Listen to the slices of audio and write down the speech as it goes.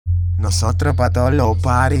Nosotros pa' todos los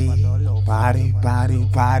party, party, party,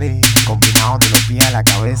 party, combinados de los pies a la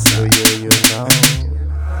cabeza. You know.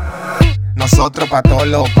 Nosotros pa' todos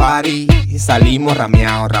los party, salimos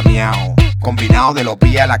ramiao, ramiao, combinados de los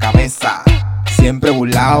pies a la cabeza, siempre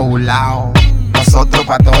burlao, burlao. Nosotros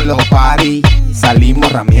pa' todos los party,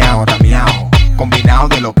 salimos ramiao, ramiao, combinados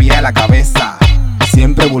de los pies a la cabeza,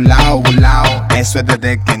 siempre burlao, burlao. Eso es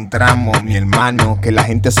desde que entramos, mi hermano, que la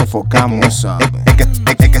gente sofocamos.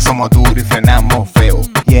 Es que somos duros y frenamos feo,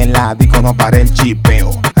 y en la disco no para el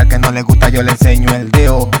chipeo. Al que no le gusta yo le enseño el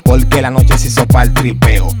dedo, porque la noche se hizo pa'l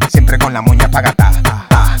tripeo. Siempre con la moña pa' gatá,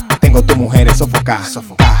 tengo tu mujeres sofocar,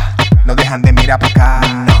 no dejan de mirar pa' acá,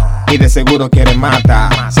 y de seguro quieren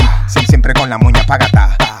matar. Siempre con la moña pa'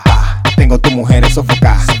 gatá, tengo tu mujeres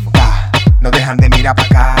sofocar, no dejan de mirar pa'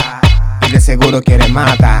 acá, y de seguro quieren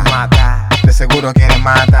matar. De seguro quieren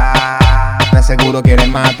matar, de seguro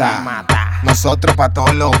quieren matar. Nosotros pa'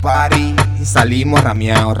 todos los party salimos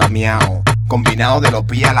ramiao, ramiao, combinados de los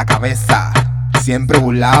pies a la cabeza, siempre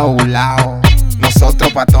burlao, burlao.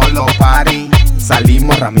 Nosotros pa' todos los party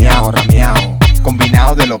salimos ramiao, ramiao,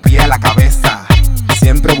 combinados de los pies a la cabeza,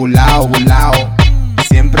 siempre burlao, burlao,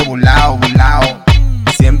 siempre burlao, burlao,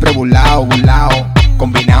 siempre burlao, burlao,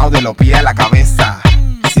 combinados de los pies a la cabeza,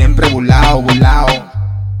 siempre burlao, burlao.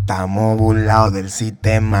 Estamos burlados del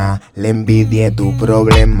sistema, le envidié tu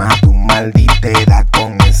problema, tu malditera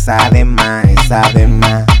con esa demás, esa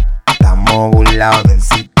demás. Estamos burlados del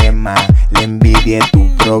sistema, le envidié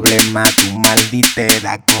tu problema, tu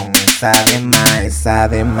malditera con esa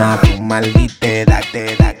demás, tu malditera,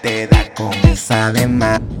 te da con esa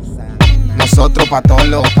demás. Nosotros pa' todos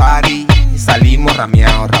los party salimos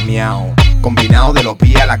ramiao, ramiao, combinados de los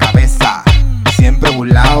pies a la cabeza, siempre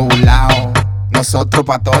burlao, burlao. Nosotros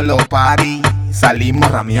pa' todos los party salimos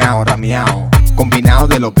ramiao, ramiao, combinados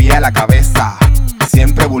de los pies a la cabeza,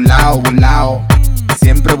 siempre burlao, burlao,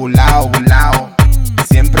 siempre burlao, burlao,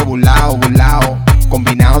 siempre burlao, burlao,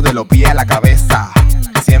 combinados de los pies a la cabeza,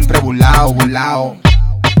 siempre burlao, burlao.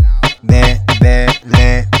 De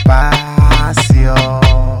espacio,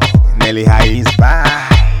 Nelly is back,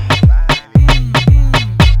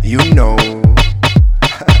 you know.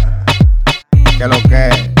 ¿Qué lo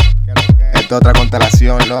que? Esto es otra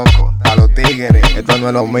constelación, loco. A los tigres, esto no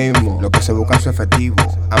es lo mismo. Lo que se busca es su efectivo.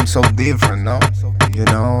 I'm so different, no? You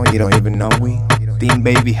know, you don't even know we. Team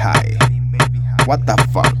Baby High. What the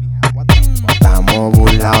fuck? Estamos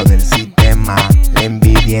burlados del sistema, le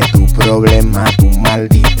envidié tu problema, tu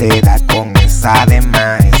malditera con esa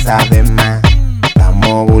demás, esa demás.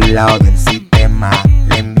 Estamos burlados del sistema,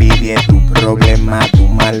 le envidié tu problema, tu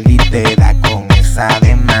malditera con esa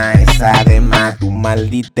demás, tu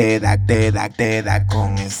malditera, te da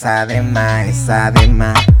con esa demás, esa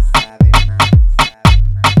demás.